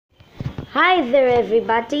Hi there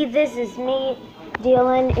everybody, this is me,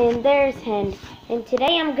 Dylan, and there's Hen. And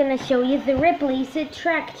today I'm going to show you the Ripley's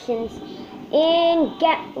attractions in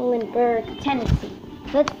Gatlinburg, Tennessee.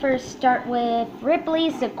 Let's first start with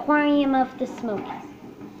Ripley's Aquarium of the Smokies.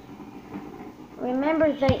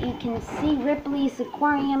 Remember that you can see Ripley's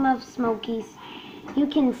Aquarium of Smokies. You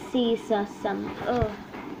can see some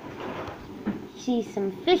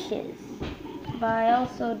fishes by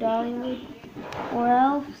also Dollywood or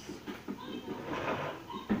Elves.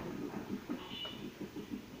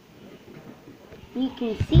 You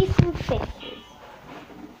can see some fishes.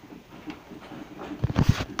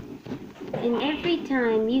 And every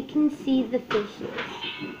time you can see the fishes.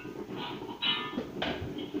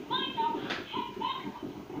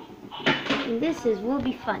 And this will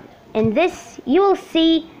be fun. And this you will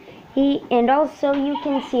see, and also you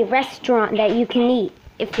can see a restaurant that you can eat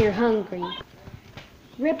if you're hungry.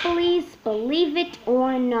 Ripley's Believe It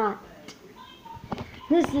or Not.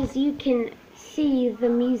 You can see the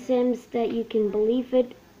museums that you can believe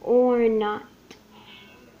it or not.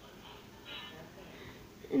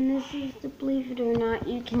 And this is the Believe It or Not.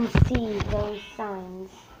 You can see those signs.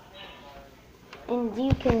 And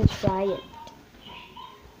you can try it.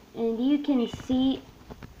 And you can see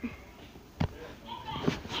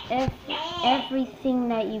everything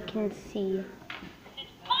that you can see.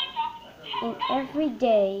 And every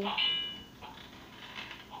day.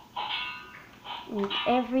 And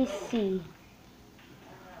every sea.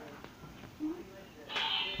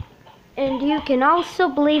 And you can also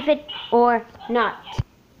believe it or not.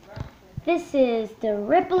 This is the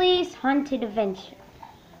Ripley's Haunted Adventure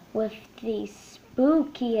with the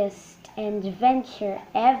spookiest adventure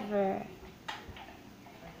ever.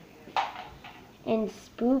 And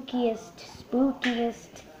spookiest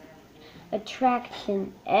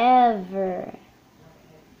attraction ever.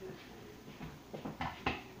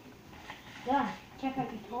 Yeah, check out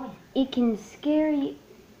your toy. It can scare you.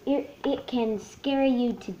 It can scare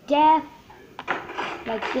you to death,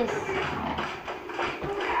 like this.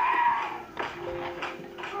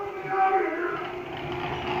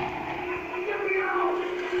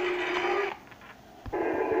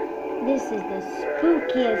 This is the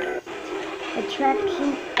spookiest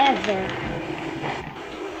attraction ever.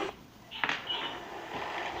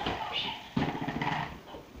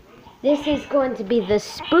 This is going to be the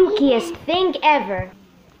spookiest thing ever.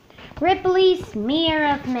 Ripley's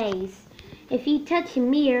Mirror of Maze. If you touch a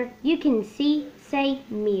mirror, you can say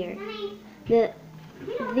mirror. The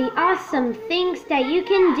awesome things that you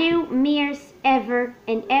can do, mirrors ever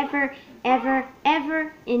and ever, ever,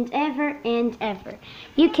 ever, and ever, and ever.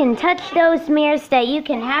 You can touch those mirrors that you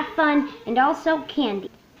can have fun and also candy.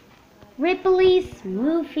 Ripley's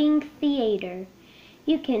Moving Theater.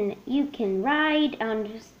 You can ride on,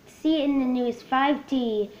 see it in the newest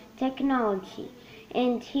 5D technology.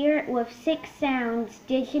 And hear it with 6 sounds,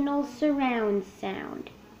 digital surround sound.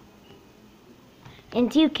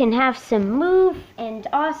 And you can have some move and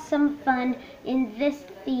awesome fun in this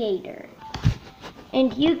theater.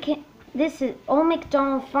 And this is Old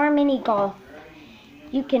MacDonald Farm Mini Golf.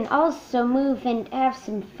 You can also move and have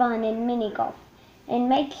some fun in mini golf. And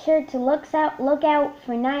make sure to look out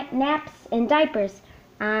for naps and diapers.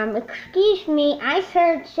 Excuse me, I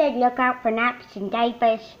said look out for naps and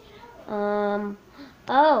diapers.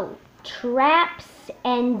 Oh, traps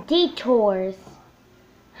and detours.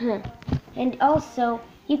 And also,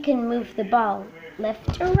 you can move the ball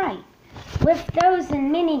left or right. With those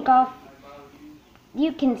in mini golf,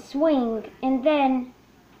 you can swing and then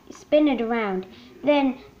spin it around.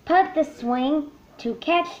 Then put the swing to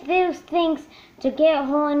catch those things to get a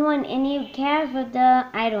hole-in-one, and you have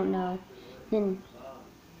I don't know. And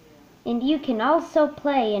you can also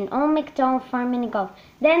play an Old MacDonald Farm Mini Golf.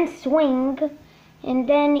 Then swing. And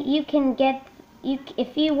then you can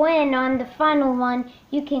if you win on the final one,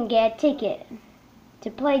 you can get a ticket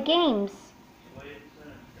to play games.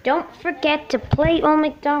 Don't forget to play Old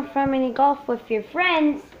MacDonald Farm Mini Golf with your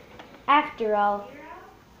friends. After all,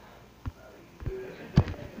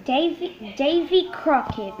 Davy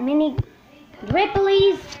Crockett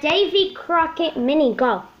Ripley's Davy Crockett Mini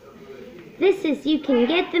Golf. You can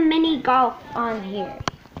get the mini golf on here.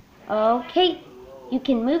 Okay. You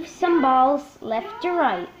can move some balls left to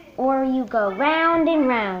right, or you go round and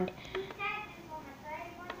round.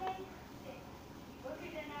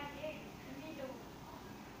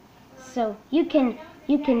 So you can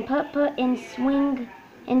put and swing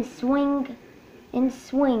and swing and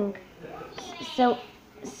swing. So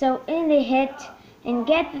in the hit and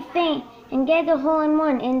get the thing and get the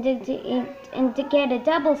hole-in-one and to get a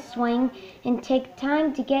double swing and take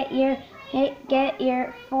time to get your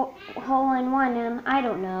hole-in-one. I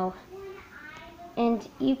don't know. and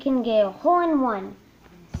you can get a hole-in-one.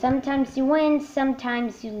 Sometimes you win,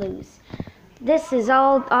 sometimes you lose. This is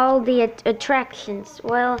all the attractions.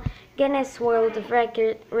 Well, Guinness World of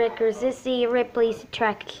Records is the Ripley's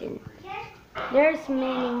attraction. There's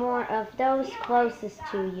many more of those closest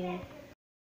to you.